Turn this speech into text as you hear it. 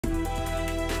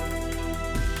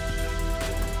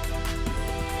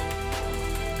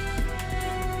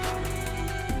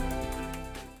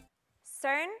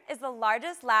the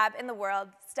largest lab in the world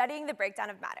studying the breakdown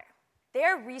of matter. They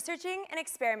are researching and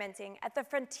experimenting at the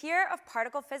frontier of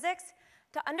particle physics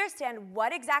to understand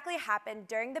what exactly happened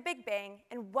during the Big Bang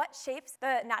and what shapes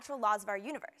the natural laws of our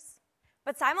universe.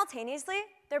 But simultaneously,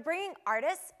 they're bringing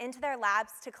artists into their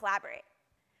labs to collaborate.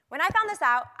 When I found this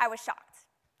out, I was shocked.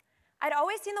 I'd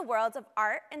always seen the worlds of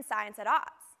art and science at odds.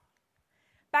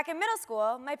 Back in middle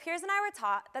school, my peers and I were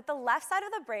taught that the left side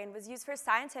of the brain was used for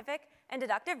scientific and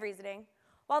deductive reasoning,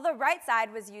 while the right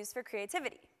side was used for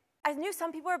creativity. I knew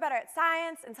some people were better at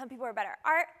science and some people were better at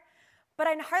art, but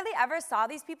I hardly ever saw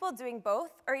these people doing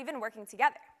both or even working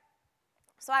together.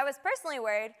 So I was personally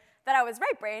worried that I was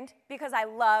right-brained because I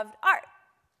loved art.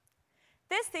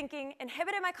 This thinking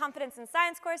inhibited my confidence in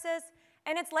science courses,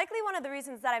 and it's likely one of the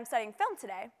reasons that I'm studying film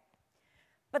today.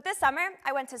 But this summer,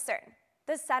 I went to CERN,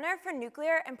 the Center for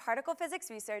Nuclear and Particle Physics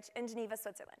Research in Geneva,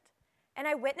 Switzerland, and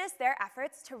I witnessed their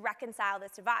efforts to reconcile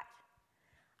this divide.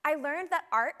 I learned that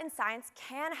art and science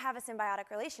can have a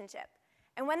symbiotic relationship,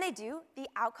 and when they do, the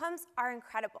outcomes are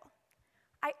incredible.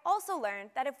 I also learned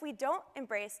that if we don't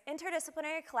embrace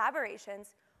interdisciplinary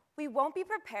collaborations, we won't be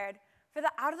prepared for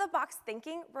the out-of-the-box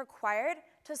thinking required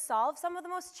to solve some of the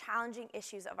most challenging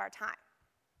issues of our time.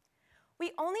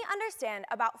 We only understand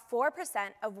about 4%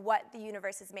 of what the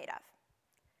universe is made of.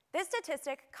 This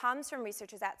statistic comes from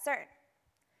researchers at CERN.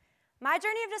 My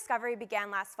journey of discovery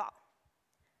began last fall.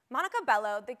 Monica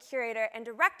Bello, the curator and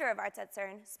director of arts at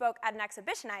CERN, spoke at an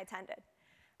exhibition I attended,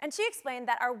 and she explained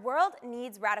that our world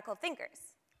needs radical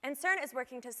thinkers, and CERN is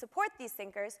working to support these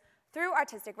thinkers through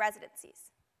artistic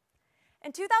residencies.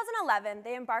 In 2011,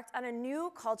 they embarked on a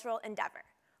new cultural endeavor,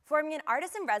 forming an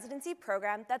artist-in-residency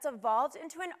program that's evolved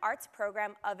into an arts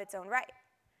program of its own right.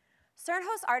 CERN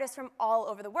hosts artists from all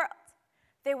over the world.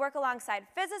 They work alongside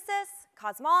physicists,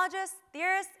 cosmologists,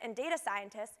 theorists, and data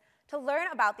scientists to learn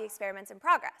about the experiments in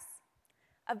progress.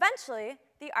 Eventually,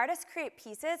 the artists create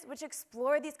pieces which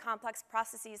explore these complex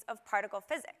processes of particle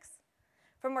physics,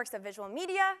 from works of visual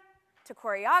media, to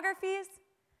choreographies,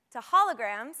 to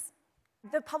holograms.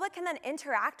 The public can then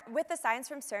interact with the science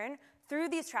from CERN through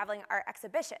these traveling art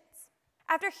exhibitions.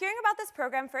 After hearing about this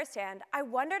program firsthand, I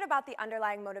wondered about the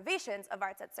underlying motivations of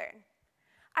arts at CERN.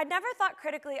 I'd never thought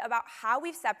critically about how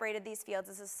we've separated these fields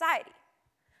as a society.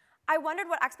 I wondered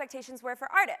what expectations were for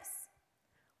artists.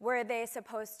 Were they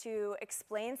supposed to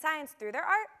explain science through their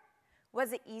art?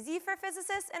 Was it easy for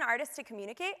physicists and artists to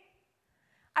communicate?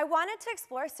 I wanted to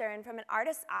explore CERN from an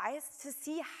artist's eyes to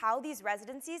see how these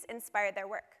residencies inspired their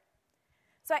work.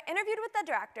 So I interviewed with the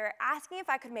director, asking if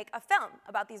I could make a film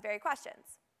about these very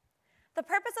questions. The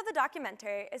purpose of the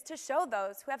documentary is to show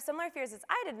those who have similar fears as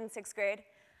I did in 6th grade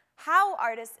how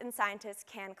artists and scientists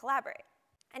can collaborate.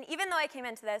 And even though I came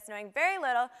into this knowing very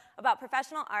little about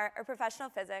professional art or professional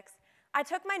physics, I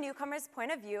took my newcomer's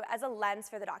point of view as a lens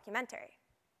for the documentary.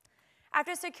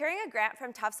 After securing a grant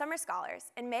from Tufts Summer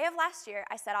Scholars, in May of last year,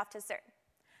 I set off to CERN.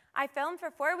 I filmed for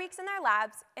 4 weeks in their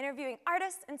labs, interviewing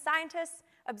artists and scientists,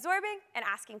 absorbing and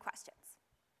asking questions.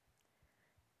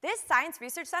 This science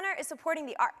research center is supporting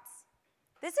the arts.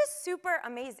 This is super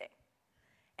amazing.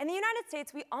 In the United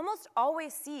States, we almost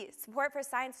always see support for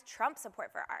science trump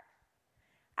support for art.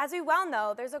 As we well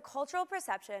know, there's a cultural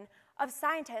perception of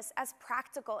scientists as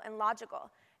practical and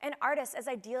logical, and artists as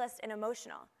idealist and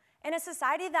emotional, in a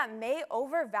society that may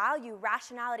overvalue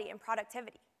rationality and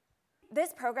productivity.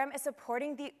 This program is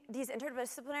supporting these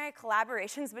interdisciplinary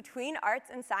collaborations between arts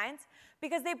and science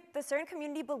because the CERN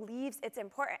community believes it's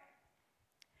important.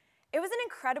 It was an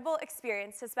incredible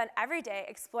experience to spend every day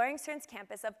exploring CERN's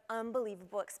campus of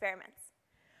unbelievable experiments,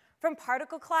 from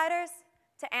particle colliders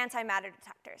to antimatter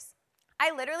detectors.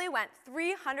 I literally went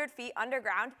 300 feet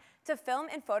underground to film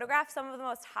and photograph some of the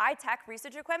most high-tech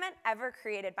research equipment ever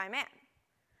created by man.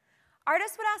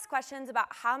 Artists would ask questions about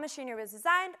how machinery was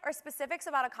designed or specifics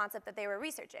about a concept that they were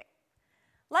researching.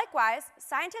 Likewise,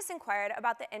 scientists inquired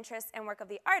about the interests and work of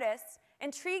the artists,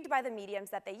 intrigued by the mediums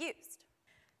that they used.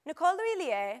 Nicole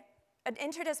Louis-Lier, an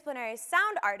interdisciplinary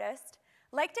sound artist,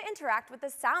 liked to interact with the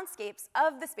soundscapes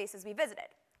of the spaces we visited,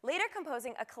 later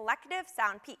composing a collective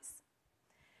sound piece.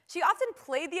 She often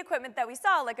played the equipment that we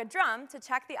saw, like a drum, to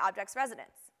check the object's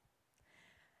resonance.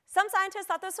 Some scientists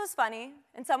thought this was funny,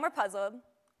 and some were puzzled.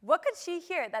 What could she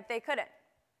hear that they couldn't?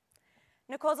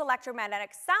 Nicole's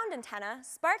electromagnetic sound antenna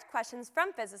sparked questions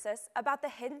from physicists about the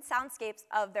hidden soundscapes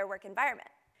of their work environment.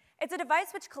 It's a device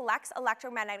which collects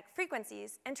electromagnetic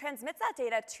frequencies and transmits that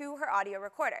data to her audio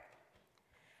recorder.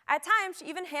 At times, she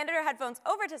even handed her headphones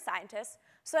over to scientists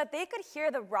so that they could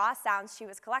hear the raw sounds she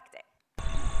was collecting.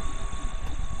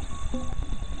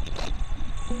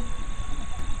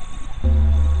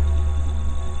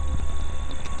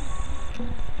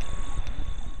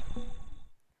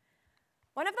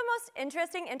 most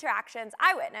interesting interactions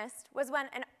I witnessed was when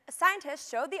a scientist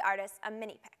showed the artist a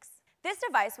mini-pix. This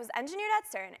device was engineered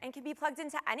at CERN and can be plugged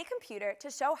into any computer to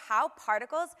show how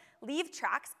particles leave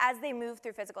tracks as they move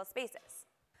through physical spaces.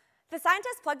 The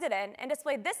scientist plugged it in and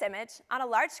displayed this image on a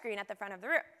large screen at the front of the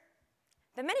room.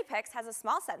 The mini-pix has a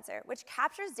small sensor which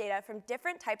captures data from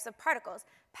different types of particles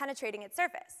penetrating its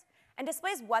surface and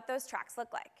displays what those tracks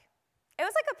look like. It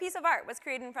was like a piece of art was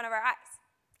created in front of our eyes.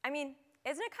 I mean,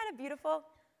 isn't it kind of beautiful?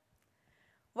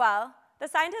 Well, the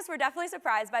scientists were definitely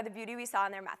surprised by the beauty we saw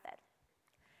in their method.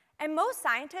 And most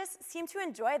scientists seem to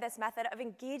enjoy this method of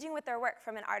engaging with their work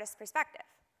from an artist's perspective.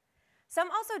 Some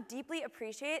also deeply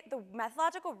appreciate the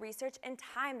methodological research and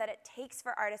time that it takes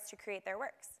for artists to create their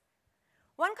works.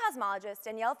 One cosmologist,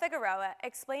 Danielle Figueroa,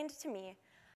 explained to me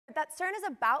that CERN is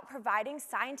about providing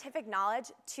scientific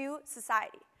knowledge to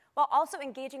society, while also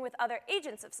engaging with other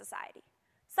agents of society,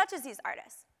 such as these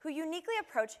artists, who uniquely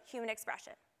approach human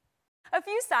expression. A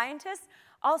few scientists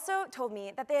also told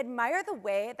me that they admire the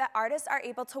way that artists are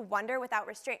able to wonder without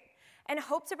restraint and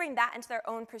hope to bring that into their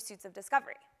own pursuits of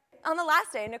discovery. On the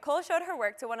last day, Nicole showed her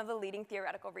work to one of the leading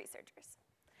theoretical researchers.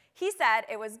 He said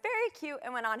it was very cute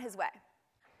and went on his way.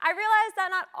 I realized that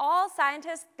not all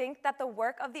scientists think that the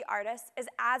work of the artist is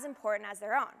as important as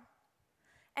their own.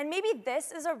 And maybe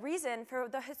this is a reason for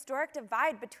the historic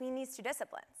divide between these two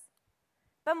disciplines.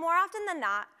 But more often than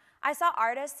not, I saw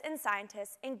artists and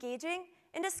scientists engaging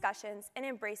in discussions and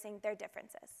embracing their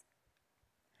differences.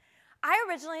 I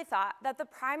originally thought that the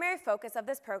primary focus of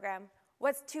this program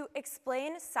was to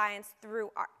explain science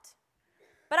through art.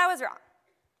 But I was wrong.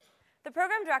 The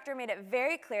program director made it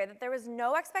very clear that there was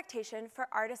no expectation for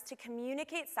artists to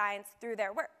communicate science through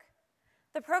their work.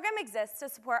 The program exists to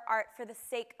support art for the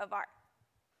sake of art.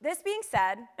 This being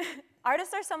said,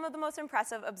 artists are some of the most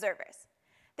impressive observers.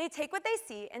 They take what they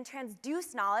see and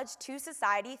transduce knowledge to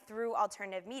society through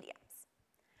alternative mediums.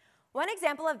 One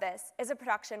example of this is a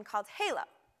production called Halo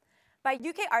by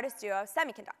UK artist duo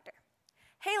Semiconductor.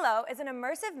 Halo is an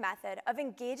immersive method of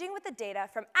engaging with the data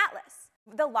from ATLAS,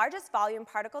 the largest volume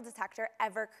particle detector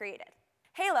ever created.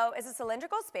 Halo is a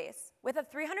cylindrical space with a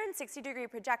 360-degree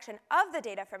projection of the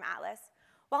data from ATLAS,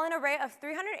 while an array of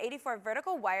 384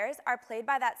 vertical wires are played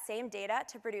by that same data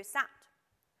to produce sound.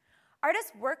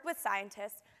 Artists work with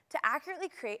scientists to accurately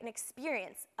create an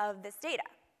experience of this data.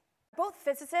 Both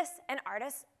physicists and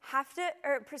artists have to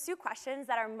pursue questions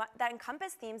that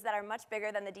encompass themes that are much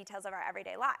bigger than the details of our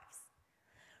everyday lives.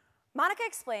 Monica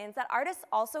explains that artists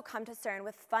also come to CERN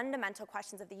with fundamental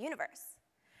questions of the universe.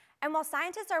 And while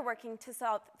scientists are working to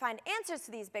find answers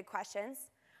to these big questions,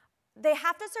 they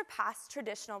have to surpass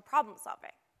traditional problem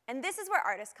solving. And this is where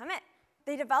artists come in.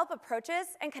 They develop approaches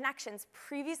and connections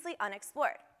previously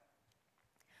unexplored.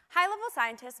 High-level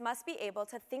scientists must be able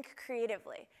to think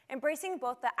creatively, embracing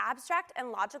both the abstract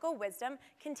and logical wisdom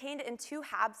contained in two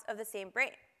halves of the same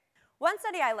brain. One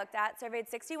study I looked at surveyed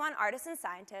 61 artists and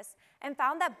scientists and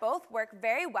found that both work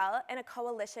very well in a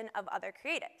coalition of other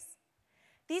creatives.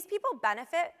 These people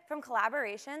benefit from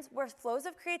collaborations where flows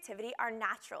of creativity are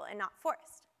natural and not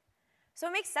forced. So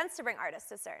it makes sense to bring artists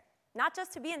to CERN, not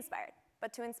just to be inspired,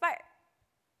 but to inspire.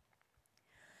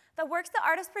 The works that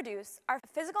artists produce are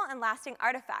physical and lasting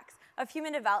artifacts of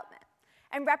human development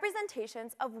and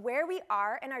representations of where we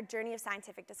are in our journey of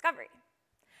scientific discovery.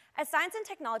 As science and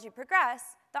technology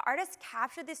progress, the artists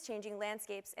capture these changing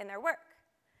landscapes in their work.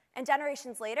 And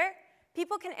generations later,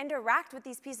 people can interact with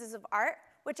these pieces of art,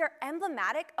 which are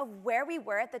emblematic of where we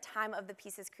were at the time of the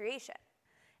piece's creation.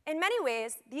 In many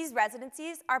ways, these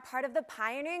residencies are part of the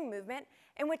pioneering movement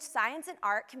in which science and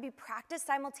art can be practiced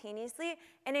simultaneously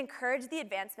and encourage the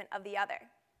advancement of the other.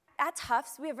 At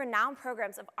Tufts, we have renowned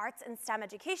programs of arts and STEM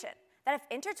education that, if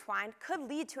intertwined, could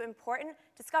lead to important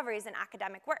discoveries in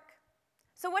academic work.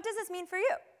 So what does this mean for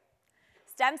you?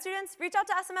 STEM students reach out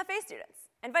to SMFA students,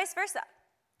 and vice versa.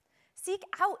 Seek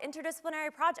out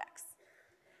interdisciplinary projects.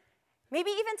 Maybe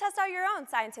even test out your own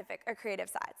scientific or creative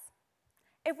sides.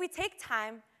 If we take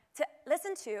time to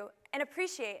listen to and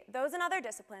appreciate those in other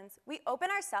disciplines, we open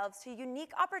ourselves to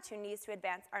unique opportunities to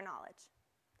advance our knowledge.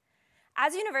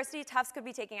 As a university, Tufts could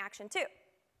be taking action too.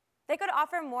 They could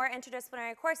offer more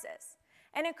interdisciplinary courses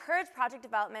and encourage project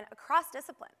development across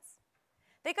disciplines.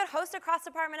 They could host a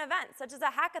cross-department event, such as a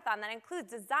hackathon that includes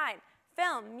design,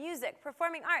 film, music,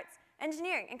 performing arts,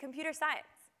 engineering, and computer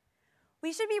science.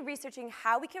 We should be researching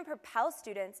how we can propel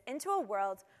students into a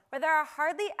world where there are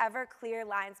hardly ever clear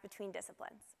lines between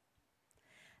disciplines.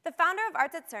 The founder of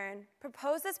Arts at CERN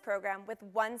proposed this program with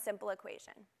one simple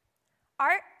equation: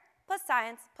 art plus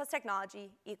science plus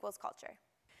technology equals culture.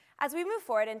 As we move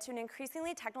forward into an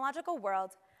increasingly technological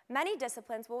world, many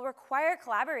disciplines will require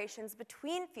collaborations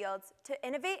between fields to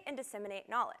innovate and disseminate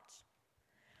knowledge.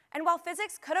 And while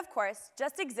physics could, of course,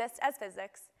 just exist as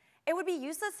physics, it would be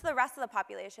useless to the rest of the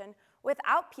population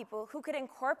without people who could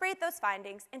incorporate those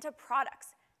findings into products,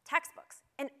 textbooks,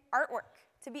 and artwork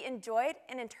to be enjoyed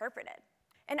and interpreted.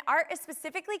 And art is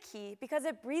specifically key because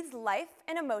it breathes life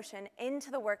and emotion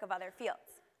into the work of other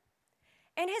fields.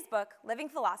 In his book, Living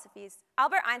Philosophies,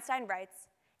 Albert Einstein writes,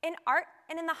 "In art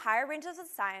and in the higher ranges of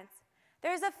science,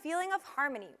 there is a feeling of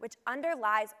harmony which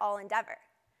underlies all endeavor.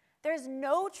 There is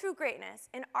no true greatness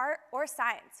in art or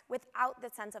science without the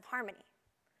sense of harmony."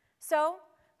 So,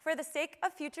 for the sake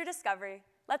of future discovery,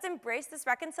 let's embrace this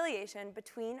reconciliation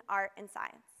between art and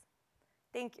science.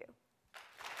 Thank you.